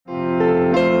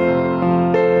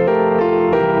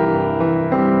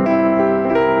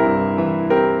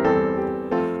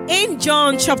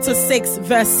John chapter 6,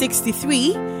 verse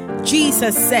 63,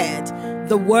 Jesus said,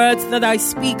 "The words that I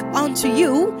speak unto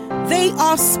you, they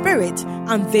are spirit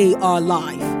and they are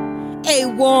life." A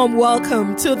warm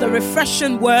welcome to the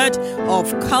refreshing word of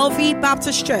Calvary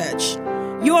Baptist Church.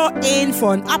 You're in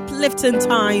for an uplifting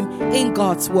time in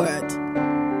God's word.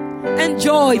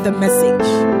 Enjoy the message.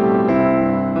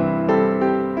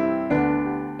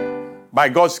 By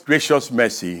God's gracious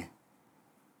mercy,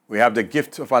 we have the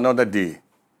gift of another day,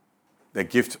 the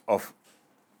gift of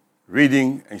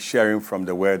reading and sharing from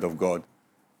the Word of God,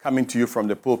 coming to you from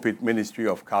the pulpit ministry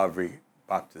of Calvary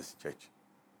Baptist Church.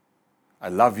 I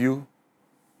love you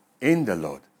in the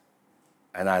Lord,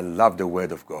 and I love the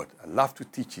Word of God. I love to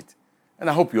teach it, and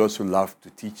I hope you also love to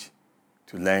teach,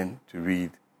 to learn, to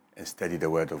read, and study the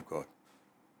Word of God.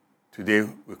 Today,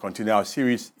 we continue our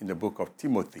series in the book of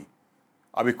Timothy.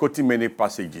 I'll be quoting many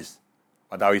passages,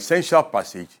 but our essential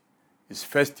passage is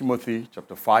 1 Timothy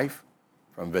chapter 5,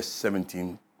 from verse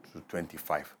 17 to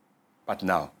 25. But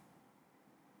now,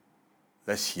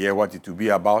 let's hear what it will be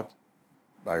about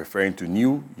by referring to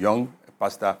new, young, a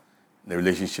pastor, and the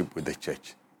relationship with the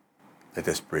church. Let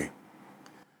us pray.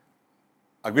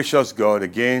 Our gracious God,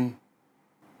 again,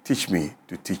 teach me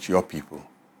to teach your people.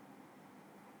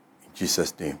 In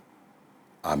Jesus' name,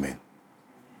 amen.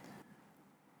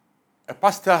 A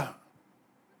pastor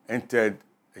entered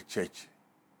a church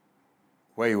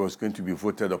where he was going to be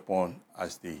voted upon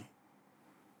as the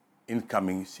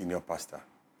incoming senior pastor.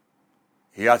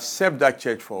 He had served that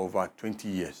church for over 20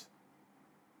 years.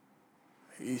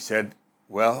 He said,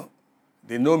 well,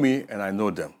 they know me and I know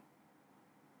them.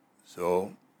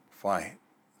 So, fine,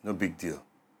 no big deal.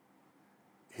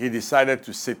 He decided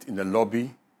to sit in the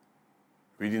lobby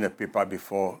reading a paper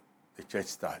before the church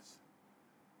starts.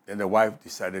 Then the wife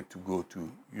decided to go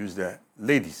to use the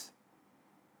ladies.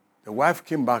 The wife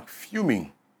came back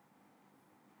fuming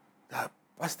that,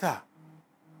 "Pastor,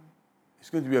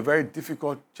 it's going to be a very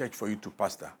difficult church for you to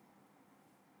pastor."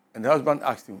 And the husband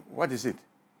asked him, "What is it?"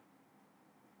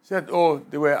 He said, "Oh,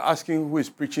 they were asking who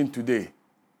is preaching today."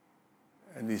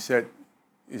 And he said,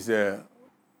 "It's the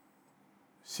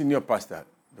senior pastor,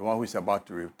 the one who is about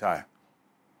to retire."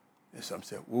 And some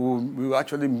said, we will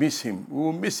actually miss him. We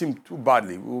will miss him too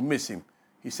badly. We will miss him.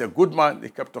 He's a good man." They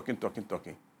kept talking.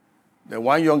 The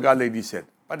one younger lady said,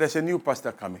 "But there's a new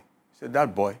pastor coming." He said,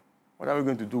 "That boy, what are we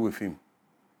going to do with him?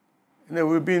 And then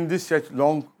we'll be in this church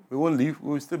long. We won't leave.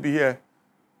 We will still be here.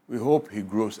 We hope he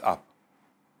grows up."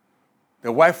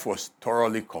 The wife was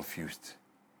thoroughly confused.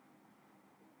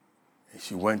 And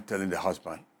she went telling the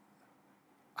husband,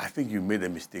 "I think you made a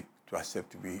mistake to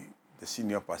accept to be the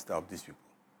senior pastor of these people.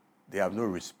 They have no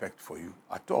respect for you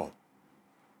at all."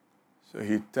 So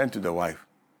he turned to the wife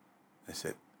and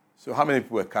said, "So how many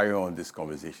people were carrying on this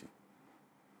conversation?"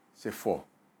 He said, 4.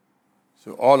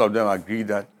 So all of them agreed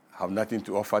that I have nothing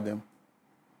to offer them.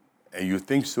 "And you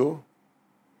think so?"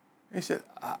 He said,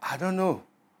 I don't know.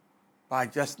 But I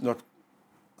just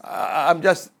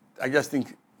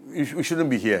think we shouldn't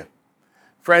be here."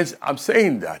 Friends, I'm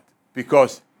saying that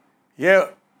because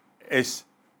here is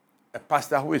a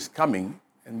pastor who is coming,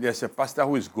 and there's a pastor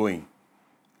who is going.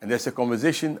 And there's a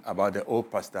conversation about the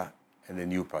old pastor and the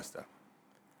new pastor.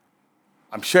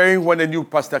 I'm sharing when a new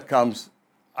pastor comes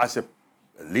as a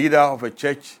leader of a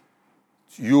church,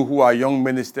 you who are young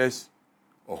ministers,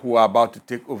 or who are about to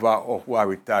take over, or who are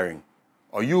retiring,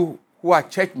 or you who are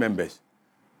church members,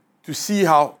 to see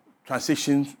how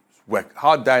transitions work,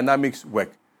 how dynamics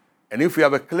work. And if we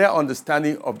have a clear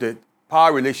understanding of the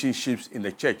power relationships in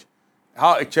the church,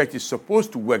 how a church is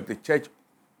supposed to work, the church,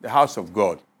 the house of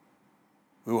God,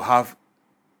 we will have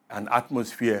an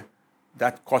atmosphere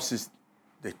that causes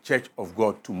the church of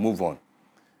God to move on.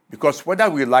 Because whether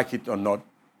we like it or not,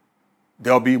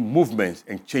 there will be movements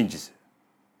and changes.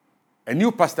 A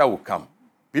new pastor will come.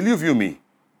 Believe you me.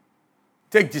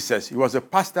 Take Jesus. He was a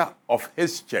pastor of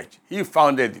his church. He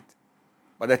founded it.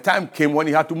 But the time came when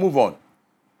he had to move on.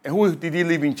 And who did he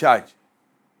leave in charge?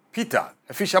 Peter,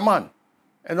 a fisherman.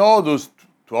 And all those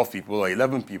 12 people or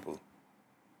 11 people.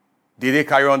 Did they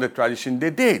carry on the tradition?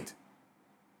 They did.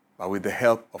 But with the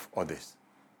help of others.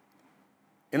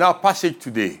 In our passage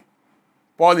today,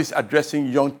 Paul is addressing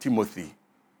young Timothy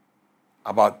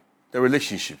about the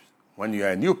relationships when you are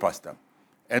a new pastor.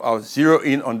 And I'll zero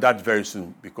in on that very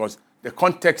soon because the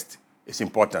context is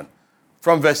important.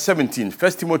 From verse 17,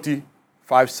 1 Timothy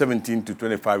 5:17 to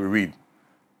 25, we read,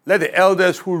 "Let the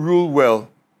elders who rule well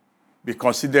be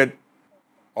considered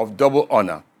of double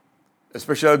honor,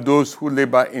 especially those who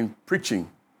labor in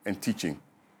preaching and teaching.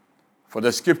 For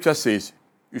the scripture says,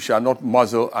 you shall not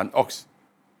muzzle an ox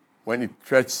when it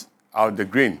treads out the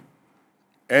grain,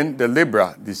 and the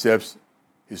laborer deserves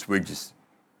his wages.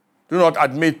 Do not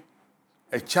admit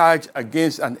a charge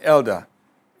against an elder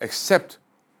except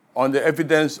on the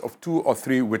evidence of 2 or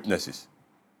 3 witnesses.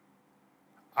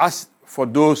 As for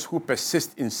those who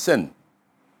persist in sin,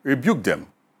 rebuke them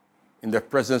in the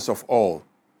presence of all,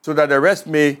 so that the rest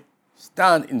may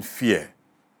stand in fear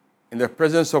in the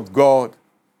presence of God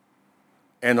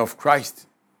and of Christ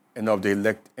and of the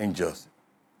elect angels.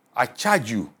 I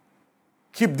charge you,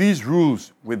 keep these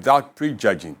rules without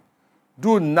prejudging.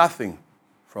 Do nothing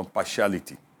from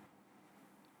partiality.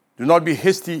 Do not be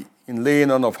hasty in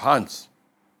laying on of hands,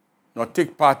 nor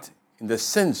take part in the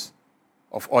sins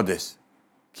of others.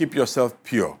 Keep yourself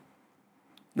pure.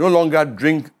 No longer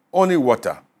drink only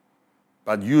water,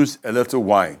 but use a little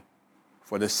wine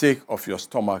for the sake of your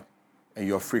stomach and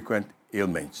your frequent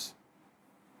ailments.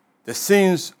 The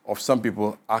sins of some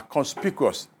people are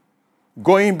conspicuous,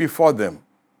 going before them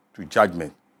to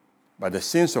judgment, but the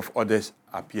sins of others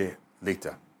appear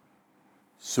later.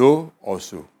 So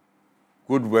also,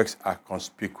 good works are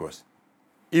conspicuous,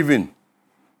 even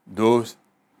those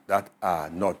that are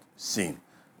not seen.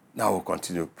 Now we'll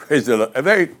continue. Praise the Lord. A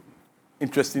very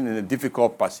interesting and a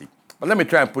difficult passage. But let me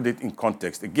try and put it in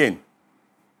context again.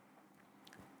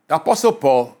 The Apostle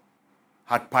Paul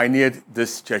had pioneered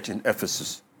this church in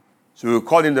Ephesus. So we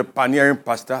call him the pioneering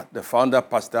pastor, the founder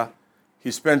pastor.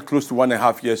 He spent close to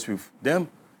 1.5 years with them.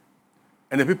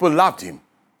 And the people loved him.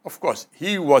 Of course,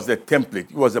 he was the template.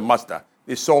 He was the master.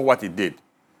 They saw what he did.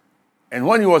 And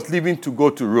when he was leaving to go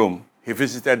to Rome, he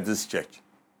visited this church.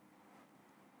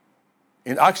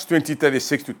 In Acts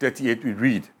 20:36-38, we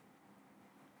read,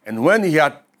 and when he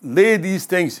had laid these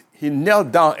things, he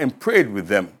knelt down and prayed with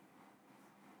them.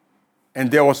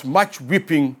 And there was much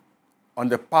weeping on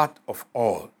the part of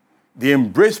all. They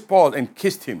embraced Paul and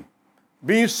kissed him,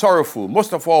 being sorrowful,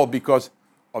 most of all because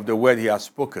of the word he had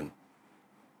spoken,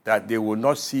 that they would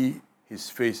not see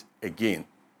his face again.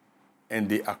 And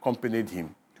they accompanied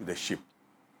him to the ship.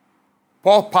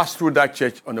 Paul passed through that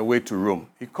church on the way to Rome.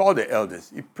 He called the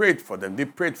elders. He prayed for them. They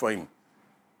prayed for him.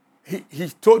 He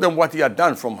told them what he had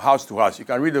done from house to house. You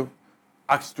can read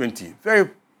Acts 20. Very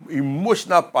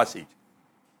emotional passage.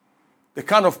 The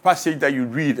kind of passage that you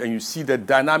read and you see the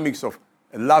dynamics of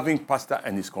a loving pastor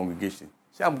and his congregation.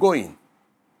 Say, I'm going.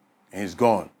 And he's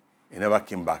gone. He never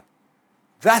came back.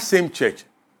 That same church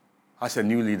has a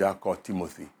new leader called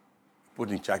Timothy, put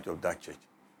in charge of that church.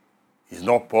 He's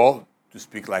not Paul to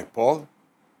speak like Paul.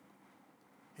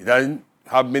 He doesn't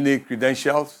have many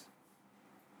credentials.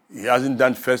 He hasn't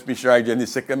done first missionary journey,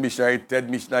 second missionary, third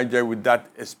missionary journey with that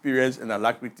experience and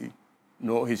alacrity.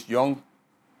 No, he's young.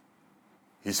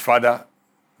 His father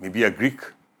may be a Greek.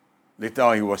 Later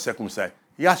on, he was circumcised.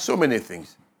 He has so many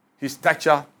things. His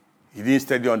stature, he didn't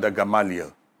study under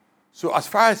Gamaliel. So as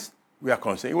far as we are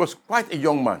concerned, he was quite a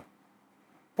young man.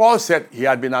 Paul said he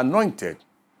had been anointed,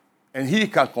 and he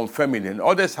can confirm it, and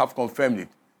others have confirmed it.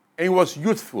 And he was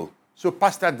youthful, so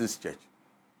pastored this church.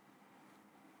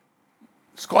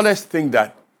 Scholars think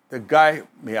that the guy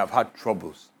may have had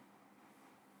troubles.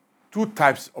 2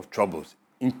 types of troubles,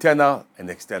 internal and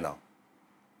external.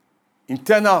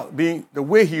 Internal being the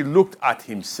way he looked at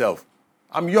himself.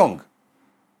 I'm young.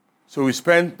 So we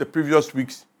spent the previous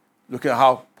weeks looking at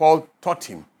how Paul taught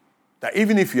him that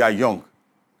even if you are young,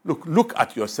 look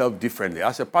at yourself differently.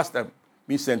 As a pastor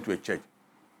being sent to a church,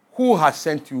 who has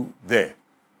sent you there?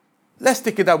 Let's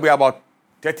take it that we are about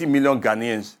 30 million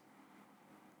Ghanaians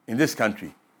in this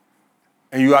country,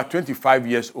 and you are 25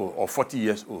 years old or 40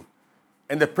 years old,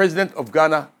 and the president of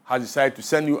Ghana has decided to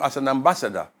send you as an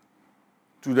ambassador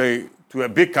to a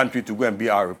big country to go and be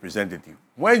our representative.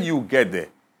 When you get there,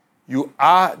 you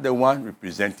are the one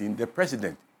representing the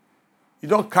president. You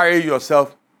don't carry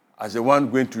yourself as the one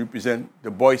going to represent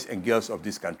the boys and girls of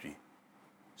this country.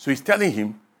 So he's telling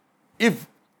him, if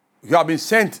you have been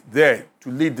sent there to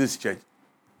lead this church,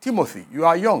 Timothy, you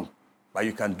are young, but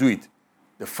you can do it.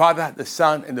 The Father, the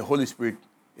Son, and the Holy Spirit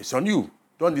is on you.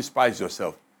 Don't despise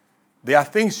yourself. There are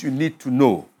things you need to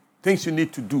know, things you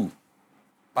need to do,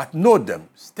 but know them,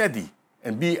 study,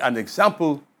 and be an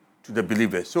example to the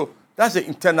believers. So that's the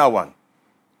internal one,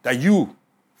 that you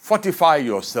fortify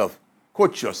yourself,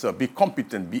 coach yourself, be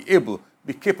competent, be able,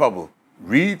 be capable.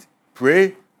 Read,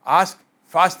 pray, ask,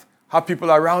 fast, have people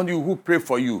around you who pray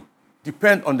for you.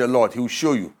 Depend on the Lord. He will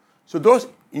show you. So those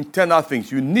internal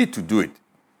things, you need to do it.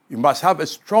 You must have a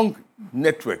strong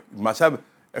network. You must have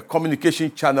a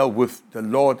communication channel with the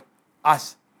Lord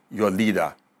as your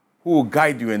leader, who will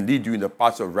guide you and lead you in the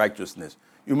paths of righteousness.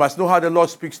 You must know how the Lord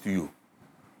speaks to you.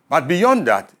 But beyond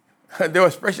that, there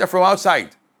was pressure from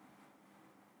outside.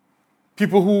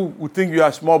 People who would think you are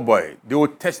a small boy, they will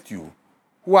test you,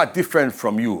 who are different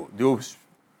from you. They will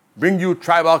bring you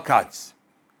tribal cards.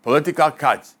 political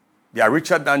cards. They are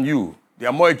richer than you. They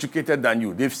are more educated than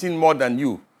you. They've seen more than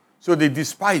you. So they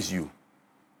despise you.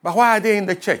 But why are they in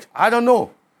the church? I don't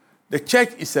know. The church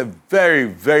is a very,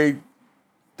 very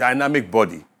dynamic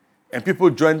body. And people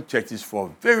join churches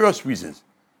for various reasons.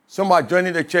 Some are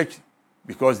joining the church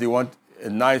because they want a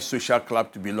nice social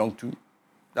club to belong to.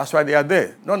 That's why they are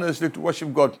there, not necessarily to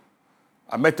worship God.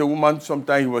 I met a woman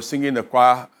sometime, who was singing in the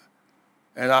choir,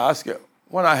 and I asked her,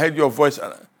 when I heard your voice,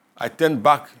 I turned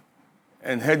back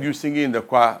and heard you singing in the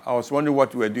choir. I was wondering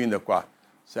what you were doing in the choir.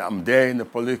 So I'm there in a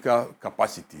political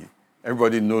capacity.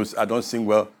 Everybody knows I don't sing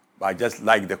well, but I just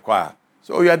like the choir.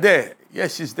 So you are there.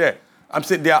 Yes, she's there. I'm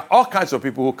saying there are all kinds of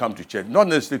people who come to church, not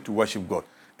necessarily to worship God.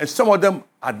 And some of them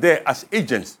are there as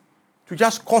agents to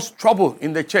just cause trouble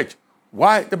in the church.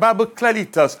 Why? The Bible clearly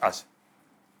tells us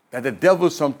that the devil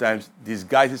sometimes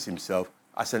disguises himself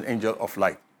as an angel of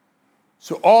light.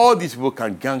 So all these people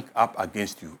can gang up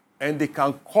against you, and they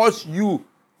can cause you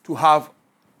to have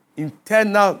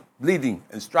internal bleeding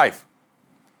and strife.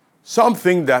 Some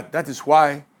think that is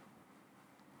why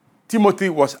Timothy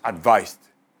was advised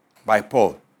by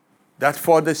Paul that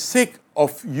for the sake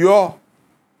of your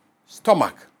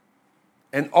stomach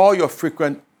and all your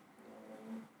frequent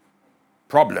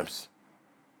problems,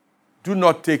 do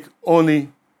not take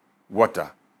only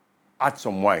water. Add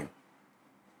some wine.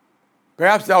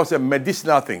 Perhaps that was a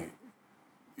medicinal thing.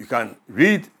 You can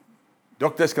read,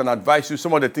 doctors can advise you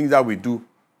some of the things that we do.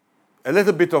 A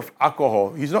little bit of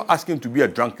alcohol. He's not asking to be a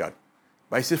drunkard,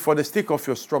 but he says for the sake of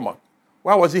your stomach.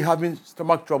 Why was he having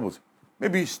stomach troubles?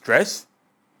 Maybe stress,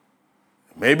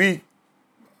 maybe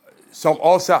some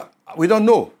ulcer. We don't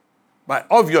know. But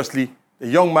obviously, the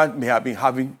young man may have been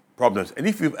having problems. And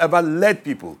if you've ever led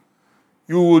people,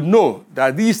 you would know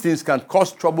that these things can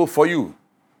cause trouble for you.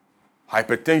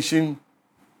 Hypertension,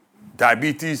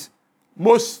 diabetes.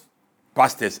 Most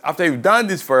pastors, after you've done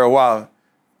this for a while,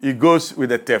 it goes with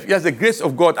the theft. Yes, the grace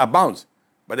of God abounds,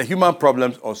 but the human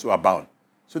problems also abound.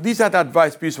 So these are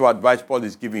the piece of advice Paul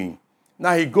is giving.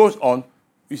 Now he goes on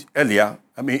earlier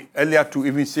to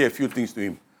even say a few things to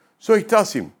him. So he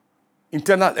tells him,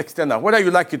 internal, external, whether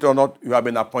you like it or not, you have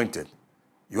been appointed.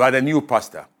 You are the new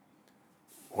pastor.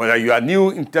 Whether you are new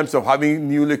in terms of having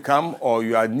newly come, or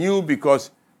you are new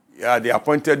because they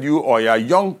appointed you, or you are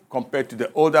young compared to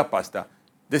the older pastor,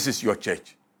 this is your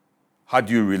church. How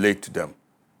do you relate to them?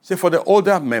 Say for the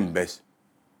older members,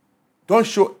 don't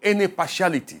show any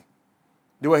partiality.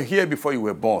 They were here before you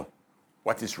were born.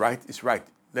 What is right is right.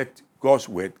 Let God's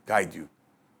word guide you.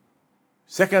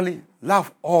 Secondly,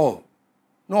 love all.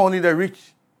 Not only the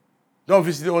rich. Don't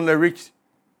visit only the rich.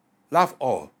 Love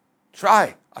all.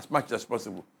 Try as much as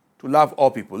possible to love all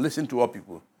people. Listen to all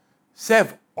people.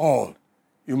 Serve all.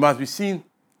 You must be seen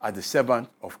as the servant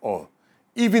of all.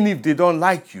 Even if they don't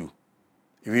like you,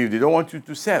 even if they don't want you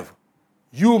to serve,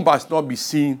 you must not be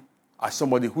seen as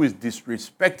somebody who is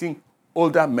disrespecting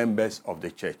older members of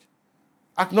the church.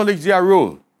 Acknowledge their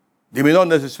role. They may not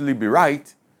necessarily be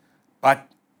right, but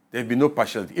there will be no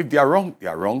partiality. If they are wrong, they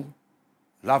are wrong.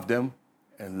 Love them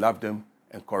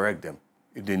and correct them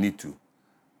if they need to.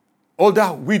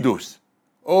 Older widows.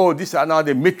 Oh, these are now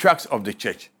the matriarchs of the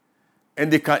church.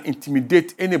 And they can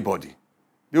intimidate anybody.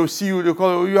 They will see you, they call,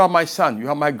 oh, you are my son, you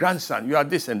are my grandson, you are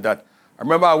this and that. I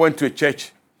remember I went to a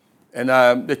church, and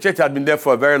the church had been there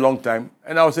for a very long time,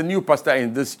 and I was a new pastor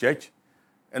in this church,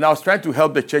 and I was trying to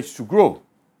help the church to grow.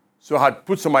 So I had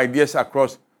put some ideas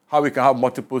across how we can have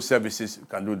multiple services, we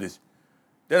can do this.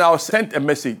 Then I was sent a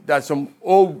message that some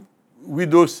old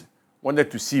widows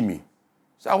wanted to see me.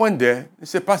 So I went there and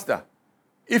said, Pastor,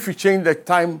 if you change the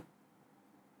time,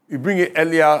 you bring it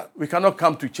earlier, we cannot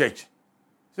come to church.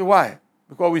 I said, why?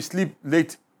 Because we sleep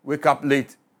late, wake up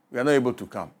late, we are not able to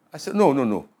come. I said,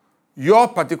 no. Your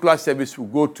particular service will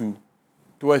go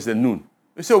towards the noon.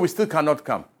 They said, we still cannot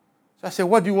come. So I said,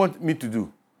 what do you want me to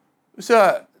do? They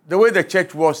said, the way the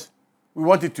church was, we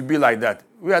want it to be like that.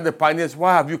 We are the pioneers.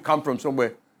 Why have you come from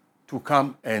somewhere to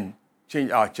come and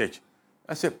change our church?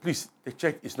 I said, please, the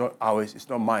church is not ours, it's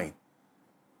not mine.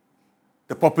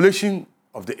 The population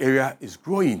of the area is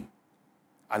growing.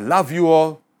 I love you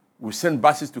all. We'll send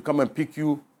buses to come and pick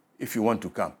you if you want to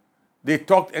come. They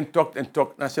talked. And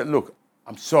I said, look,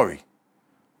 I'm sorry.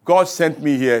 God sent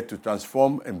me here to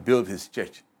transform and build his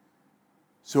church.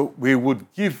 So we would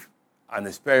give an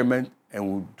experiment and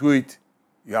we'll do it.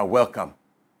 You are welcome.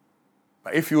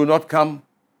 But if you will not come,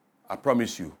 I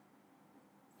promise you,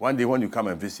 one day when you come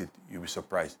and visit, you'll be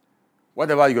surprised.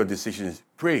 Whatever your decision is,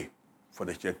 pray for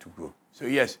the church to grow. So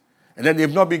yes. And then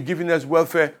they've not been giving us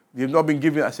welfare. They've not been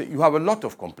giving. I say, you have a lot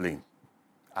of complaints.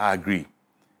 I agree.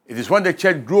 It is when the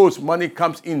church grows, money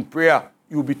comes in, prayer,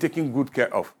 you will be taken good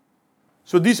care of.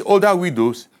 So these older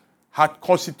widows had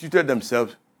constituted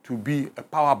themselves to be a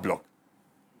power block.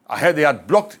 I heard they had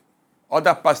blocked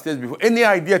other pastors before. Any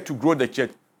idea to grow the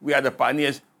church? We are the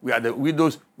pioneers, we are the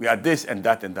widows, we are this and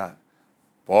that and that.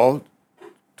 Paul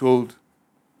told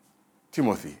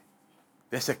Timothy,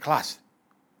 there's a class,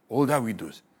 older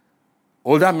widows.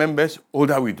 Older members,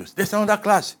 older widows. There's another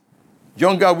class,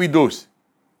 younger widows.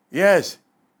 Yes,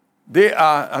 they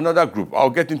are another group. I'll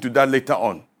get into that later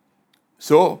on.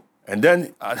 So, and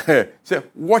then say,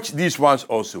 watch these ones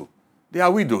also. They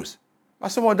are widows. But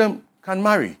some of them can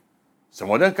marry. Some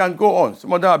of them can go on.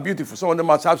 Some of them are beautiful. Some of them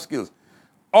must have skills.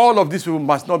 All of these people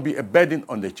must not be a burden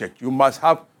on the church. You must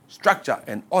have structure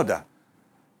and order.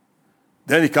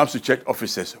 Then it comes to church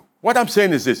officers. What I'm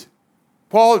saying is this.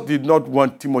 Paul did not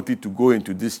want Timothy to go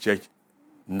into this church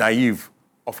naive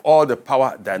of all the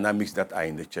power dynamics that are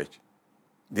in the church.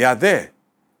 They are there.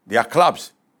 They are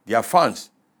clubs. They are fans.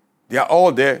 They are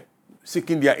all there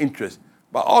seeking their interest.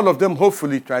 But all of them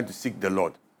hopefully trying to seek the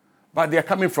Lord. But they are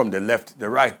coming from the left, the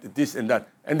right, this and that.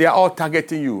 And they are all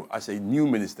targeting you as a new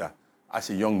minister, as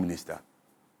a young minister.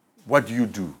 What do?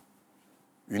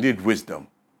 You need wisdom.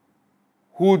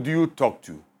 Who do you talk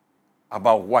to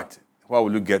about what? What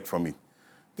will you get from it?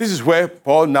 This is where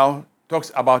Paul now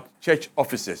talks about church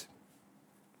officers.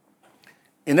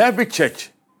 In every church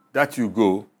that you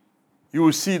go, you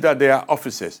will see that there are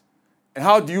officers. And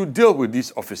how do you deal with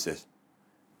these officers?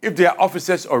 If there are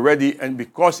officers already, and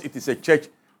because it is a church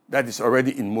that is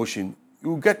already in motion,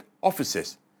 you get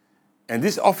officers. And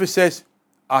these officers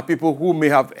are people who may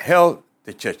have held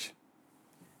the church.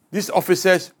 These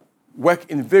officers work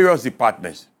in various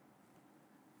departments.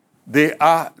 They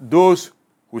are those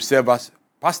who serve as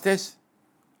pastors,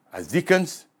 as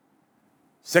deacons,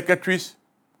 secretaries,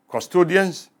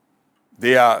 custodians.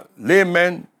 They are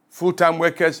laymen, full-time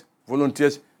workers,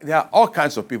 volunteers. There are all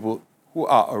kinds of people who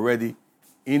are already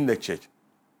in the church.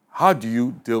 How do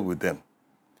you deal with them?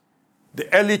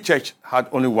 The early church had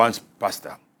only one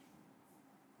pastor,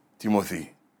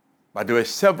 Timothy. But there were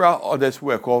several others who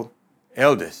were called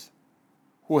elders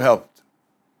who helped.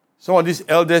 Some of these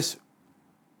elders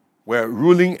were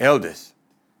ruling elders,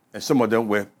 and some of them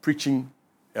were preaching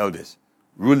elders,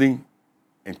 ruling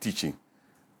and teaching.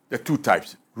 There are two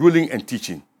types, ruling and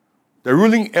teaching. The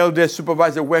ruling elders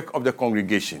supervise the work of the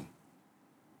congregation,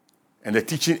 and the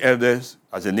teaching elders,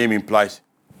 as the name implies,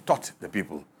 taught the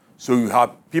people. So you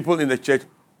have people in the church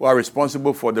who are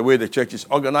responsible for the way the church is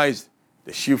organized,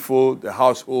 the sheepfold, the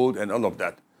household, and all of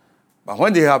that. But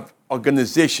when they have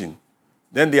organization,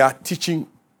 then they are teaching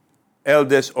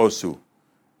elders also.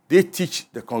 They teach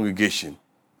the congregation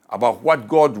about what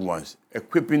God wants,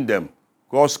 equipping them,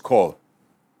 God's call.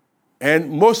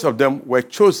 And most of them were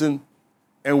chosen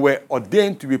and were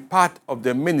ordained to be part of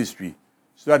the ministry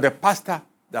so that the pastor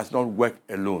does not work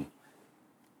alone.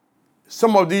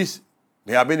 Some of these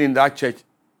may have been in that church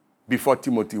before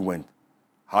Timothy went.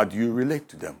 How do you relate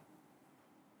to them?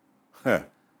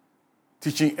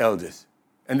 Teaching elders.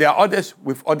 And there are others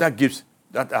with other gifts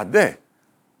that are there.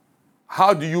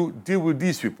 How do you deal with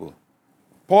these people?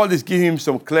 Paul is giving him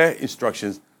some clear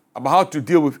instructions about how to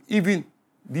deal with even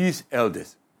these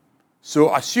elders.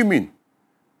 So assuming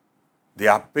they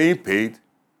are being paid,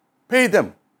 pay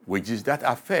them wages that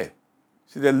are fair.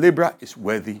 See, the laborer is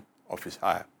worthy of his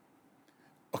hire.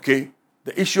 Okay,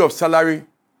 the issue of salary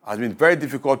has been very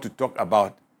difficult to talk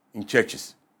about in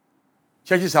churches.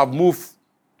 Churches have moved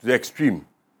to the extreme.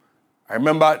 I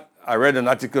remember I read an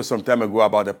article some time ago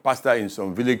about a pastor in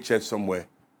some village church somewhere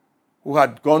who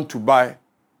had gone to buy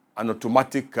an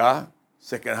automatic car,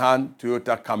 second-hand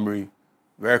Toyota Camry,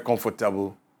 very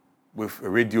comfortable, with a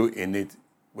radio in it,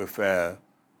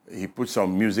 he put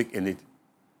some music in it,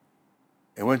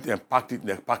 and went and parked it in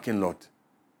the parking lot.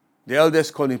 The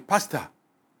elders called him, "Pastor,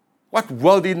 what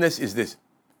worldliness is this?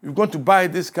 You're going to buy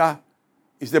this car?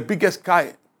 It's the biggest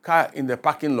car in the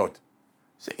parking lot."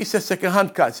 He said, "It's a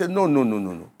second-hand car." He said,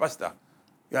 No, Pastor,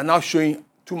 you are now showing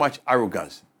too much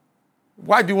arrogance.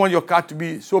 Why do you want your car to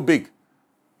be so big?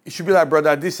 It should be like,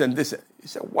 brother, this and this. He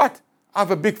said, "What? I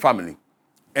have a big family."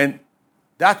 And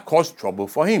that caused trouble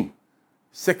for him.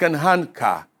 Second-hand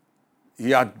car.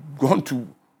 He had gone to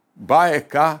buy a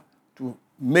car to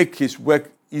make his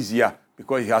work easier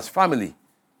because he has family.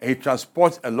 And he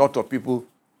transports a lot of people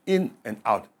in and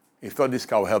out. He thought this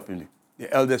car will help him.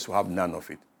 The elders will have none of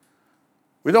it.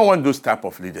 We don't want those type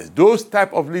of leaders. Those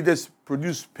type of leaders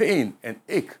produce pain and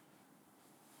ache.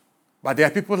 But there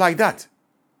are people like that.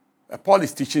 Paul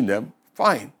is teaching them,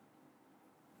 fine.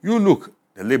 You look,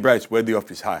 the laborer is worthy of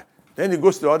his hire. Then he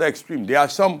goes to the other extreme. There are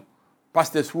some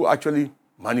pastors who actually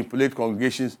manipulate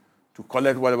congregations to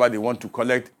collect whatever they want to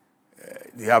collect.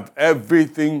 They have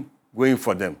everything going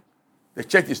for them. The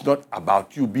church is not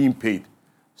about you being paid.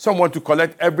 Some want to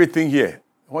collect everything here.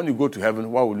 When you go to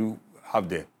heaven, what will you have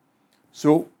there?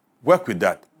 So work with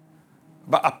that.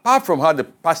 But apart from how the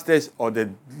pastors or the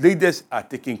leaders are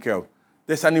taken care of,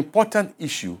 there's an important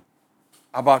issue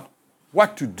about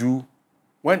what to do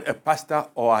when a pastor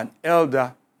or an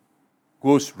elder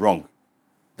goes wrong.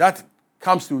 That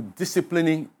comes to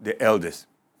disciplining the elders.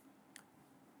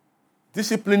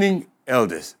 Disciplining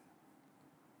elders.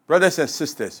 Brothers and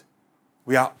sisters,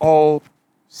 we are all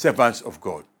servants of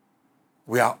God.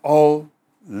 We are all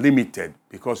limited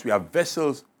because we are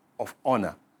vessels of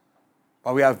honor.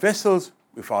 But we are vessels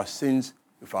with our sins,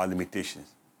 with our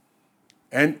limitations.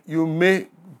 And you may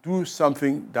do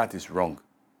something that is wrong.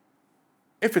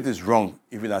 If it is wrong,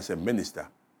 even as a minister,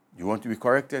 you want to be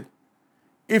corrected.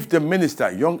 If the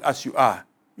minister, young as you are,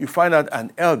 you find out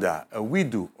an elder, a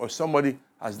widow, or somebody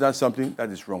has done something that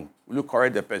is wrong, will you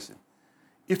correct the person?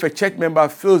 If a church member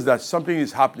feels that something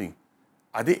is happening,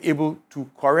 are they able to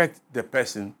correct the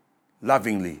person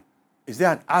lovingly? Is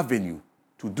there an avenue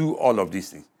to do all of these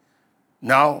things?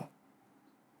 Now,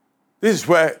 this is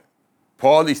where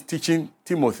Paul is teaching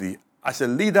Timothy, as a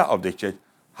leader of the church,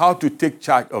 how to take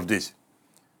charge of this.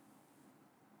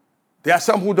 There are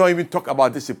some who don't even talk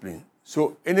about discipline.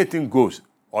 So anything goes,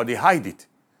 or they hide it.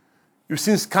 You've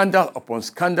seen scandal upon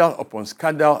scandal upon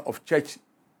scandal of church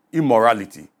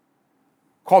immorality.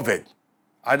 Covered,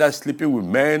 either sleeping with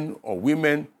men or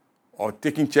women, or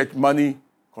taking church money,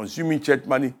 consuming church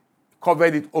money,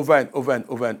 covered it over and over and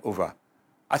over and over.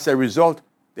 As a result,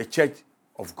 the church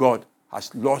of God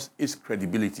has lost its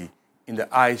credibility in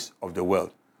the eyes of the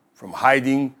world. From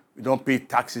hiding, we don't pay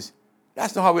taxes.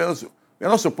 That's not how we're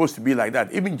not supposed to be like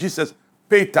that. Even Jesus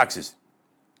paid taxes.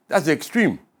 That's the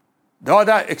extreme. The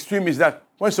other extreme is that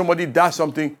when somebody does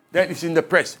something, then it's in the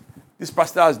press. This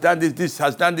pastor has done this, this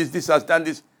has done this, this has done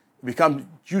this. It becomes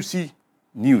juicy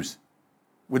news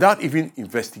without even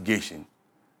investigation.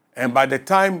 And by the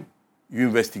time you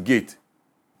investigate,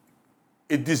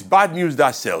 it is bad news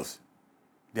that sells.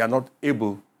 They are not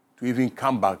able to even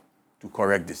come back to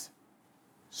correct this.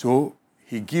 So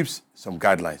he gives some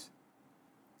guidelines.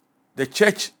 The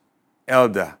church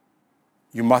elder,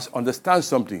 you must understand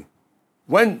something.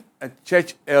 When a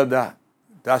church elder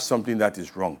does something that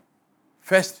is wrong,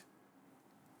 first,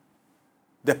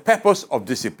 the purpose of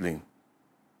discipline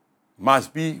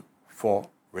must be for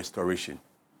restoration,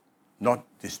 not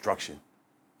destruction,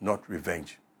 not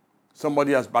revenge.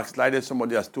 Somebody has backslided,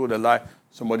 somebody has told a lie,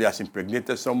 somebody has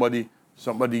impregnated somebody,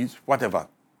 whatever.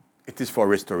 It is for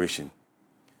restoration.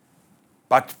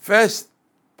 But first,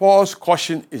 Paul's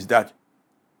caution is that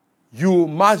you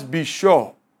must be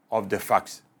sure of the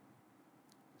facts.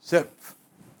 So,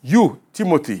 you,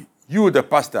 Timothy, you, the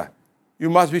pastor, you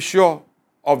must be sure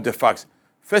of the facts.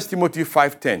 1 Timothy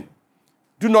 5:10.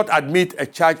 Do not admit a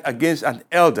charge against an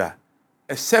elder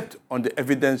except on the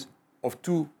evidence of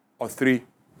 2 or 3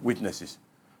 witnesses.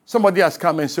 Somebody has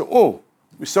come and said, oh,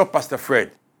 we saw Pastor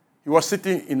Fred. He was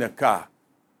sitting in a car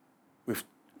with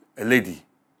a lady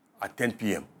at 10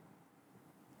 p.m.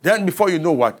 Then before you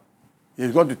know what,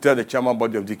 he's going to tell the chairman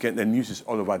body of deacon, the news is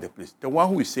all over the place. The one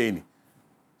who is saying it,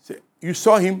 say, you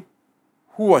saw him?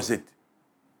 Who was it?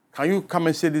 Can you come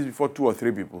and say this before 2 or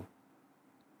 3 people?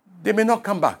 They may not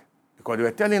come back because they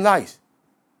were telling lies.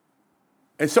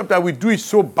 And sometimes we do it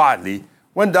so badly,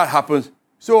 when that happens,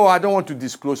 so I don't want to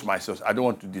disclose my source. I don't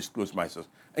want to disclose my source.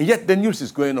 And yet the news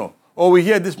is going on. Or we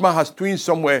hear this man has twins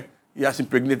somewhere, he has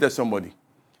impregnated somebody.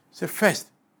 So first,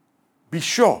 be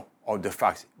sure of the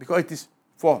facts because it is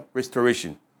for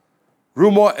restoration.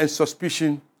 Rumor and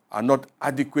suspicion are not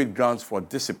adequate grounds for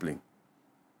discipline.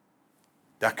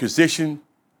 The accusation,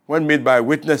 when made by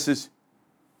witnesses,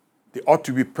 they ought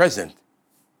to be present.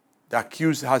 The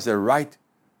accused has a right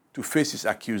to face his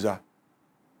accuser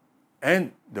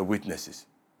and the witnesses.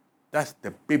 That's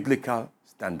the biblical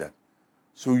standard.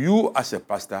 So you, as a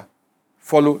pastor,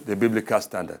 follow the biblical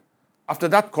standard. After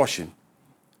that caution,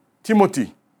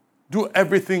 Timothy, do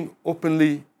everything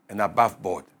openly and above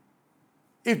board.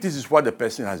 If this is what the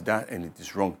person has done and it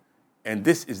is wrong, and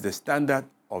this is the standard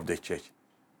of the church,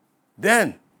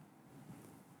 then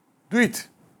do it.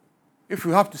 If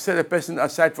you have to set a person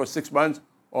aside for 6 months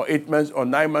or 8 months or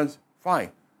 9 months,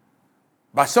 fine.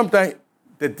 But sometimes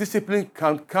the discipline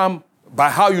can come by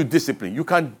how you discipline. You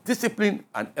can discipline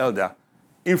an elder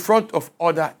in front of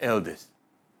other elders.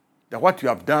 That what you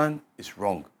have done is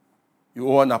wrong. You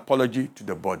owe an apology to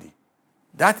the body.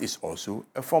 That is also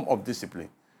a form of discipline.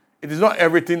 It is not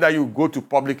everything that you go to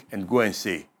public and go and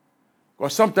say.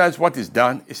 Because sometimes what is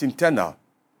done is internal.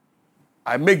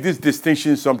 I make this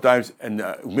distinction sometimes, and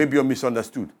maybe you're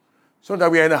misunderstood. So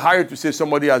that we are in a hurry to say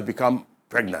somebody has become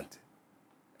pregnant.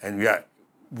 And we are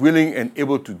willing and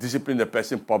able to discipline the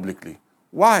person publicly.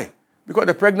 Why? Because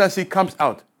the pregnancy comes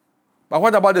out. But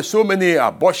what about the so many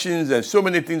abortions and so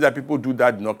many things that people do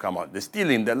that do not come out? The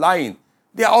stealing, the lying,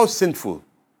 they are all sinful.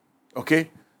 Okay?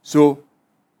 So,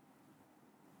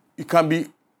 it can be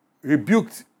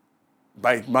rebuked,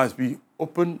 but it must be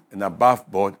open and above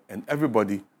board, and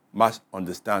everybody must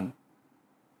understand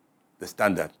the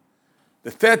standard.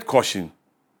 The third caution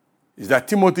is that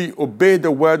Timothy, obey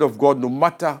the word of God no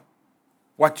matter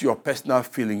what your personal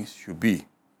feelings should be.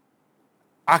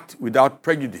 Act without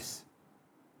prejudice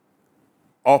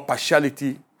or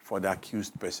partiality for the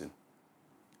accused person.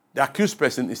 The accused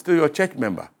person is still your church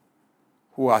member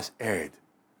who has erred.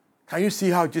 Can you see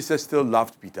how Jesus still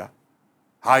loved Peter?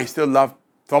 How he still loved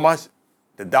Thomas,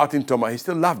 the doubting Thomas, he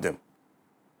still loved them.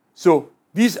 So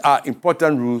these are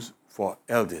important rules for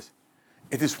elders.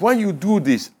 It is when you do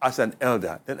this as an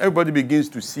elder, then everybody begins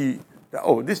to see that,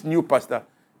 oh, this new pastor,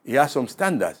 he has some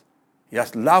standards. He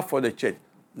has love for the church,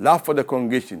 love for the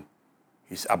congregation.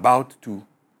 He's about to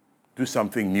do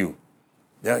something new.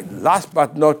 Then last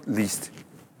but not least,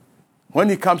 when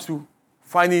it comes to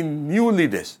finding new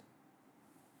leaders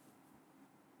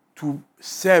to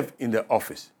serve in the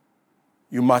office,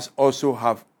 you must also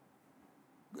have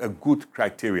a good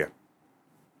criteria.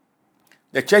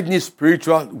 The church needs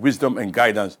spiritual wisdom and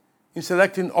guidance in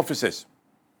selecting officers.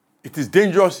 It is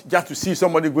dangerous just to see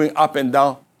somebody going up and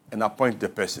down and appoint the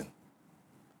person.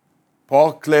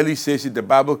 Paul clearly says it, the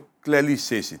Bible clearly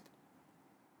says it.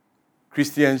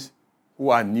 Christians who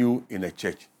are new in a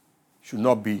church should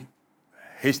not be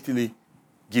hastily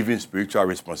given spiritual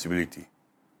responsibility.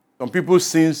 Some people's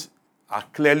sins are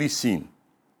clearly seen.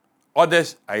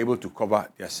 Others are able to cover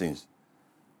their sins.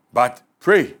 But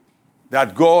pray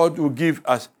that God will give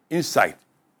us insight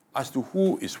as to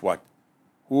who is what,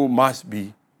 who must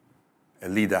be a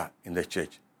leader in the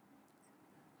church.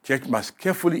 Church must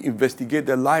carefully investigate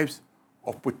the lives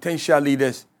of potential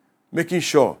leaders, making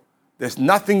sure there's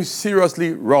nothing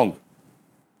seriously wrong.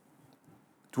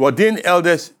 To ordain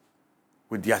elders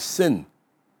with their sin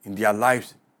in their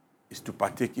lives is to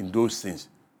partake in those sins.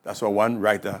 That's what one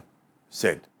writer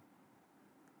said.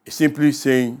 It's simply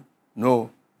saying, no,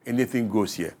 anything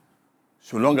goes here.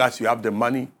 So long as you have the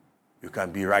money, you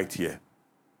can be right here.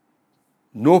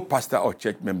 No pastor or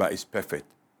church member is perfect.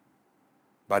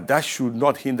 But that should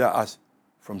not hinder us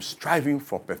from striving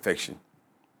for perfection.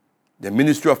 The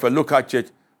ministry of a local church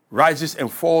rises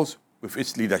and falls with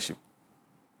its leadership.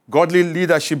 Godly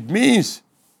leadership means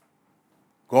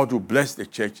God will bless the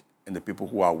church and the people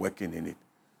who are working in it.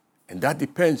 And that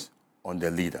depends on the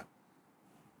leader.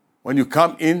 When you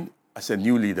come in as a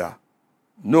new leader,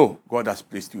 know God has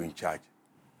placed you in charge.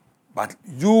 But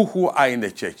you who are in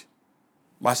the church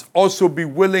must also be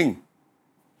willing,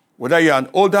 whether you're an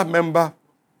older member,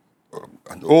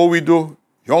 an old widow,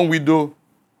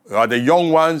 or the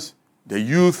young ones, the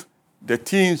youth, the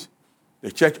teens,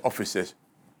 the church officers,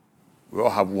 we all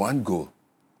have one goal: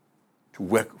 to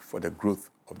work for the growth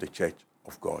of the church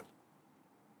of God.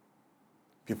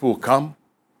 People will come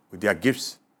with their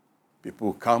gifts. People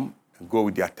will come and go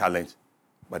with their talents,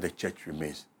 but the church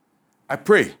remains. I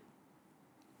pray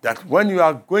that when you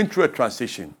are going through a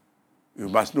transition, you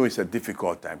must know it's a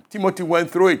difficult time. Timothy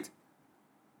went through it.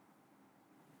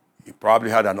 He probably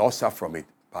had an ulcer from it,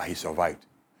 but he survived.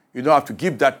 You don't have to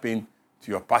give that pain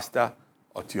to your pastor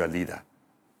or to your leader.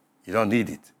 You don't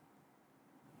need it.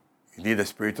 You need the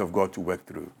Spirit of God to work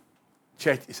through.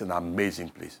 Church is an amazing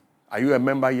place. Are you a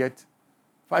member yet?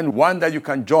 Find one that you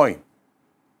can join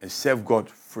and serve God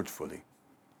fruitfully.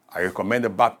 I recommend the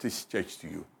Baptist church to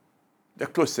you, the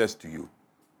closest to you.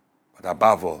 But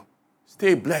above all,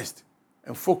 stay blessed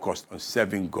and focused on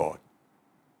serving God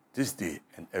this day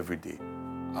and every day.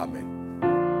 Amen.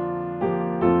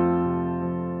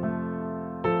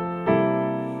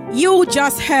 You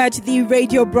just heard the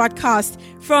radio broadcast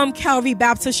from Calvary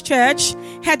Baptist Church,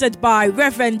 headed by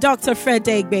Reverend Dr. Fred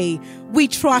Deegbe. We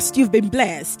trust you've been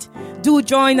blessed. Do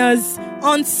join us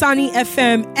on Sunny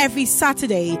FM every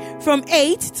Saturday from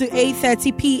 8 to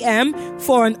 8:30 p.m.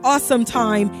 for an awesome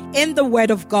time in the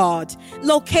Word of God.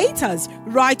 Locate us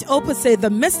right opposite the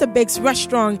Mr. Biggs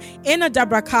restaurant in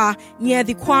Adabraka near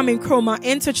the Kwame Nkrumah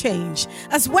interchange.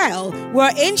 As well, we're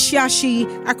in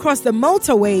Shiashi across the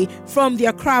motorway from the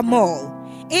Accra Mall.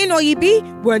 In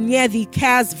Oyibi, we're near the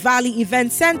Cass Valley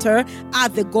Event Center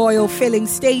at the Goyle Filling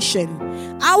Station.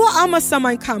 Our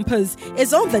Amasaman campus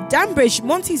is on the Danbridge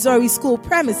Montessori School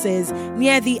premises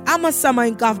near the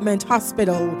Amasaman Government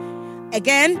Hospital.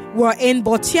 Again, we're in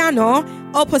Botiano,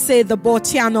 opposite the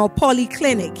Botiano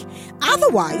Polyclinic.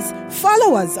 Otherwise,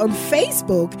 Follow us on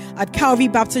Facebook at Calvary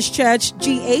Baptist Church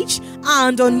GH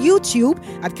and on YouTube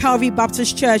at Calvary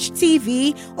Baptist Church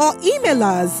TV, or email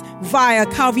us via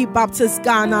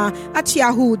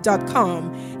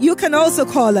calvarybaptistghana@yahoo.com. You can also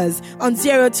call us on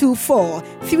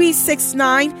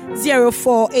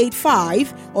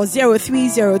 024-369-0485 or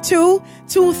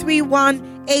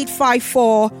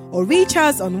 0302-231-854, or reach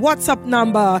us on WhatsApp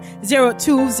number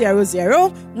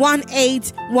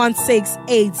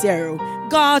 0200-181680.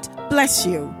 God bless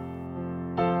you.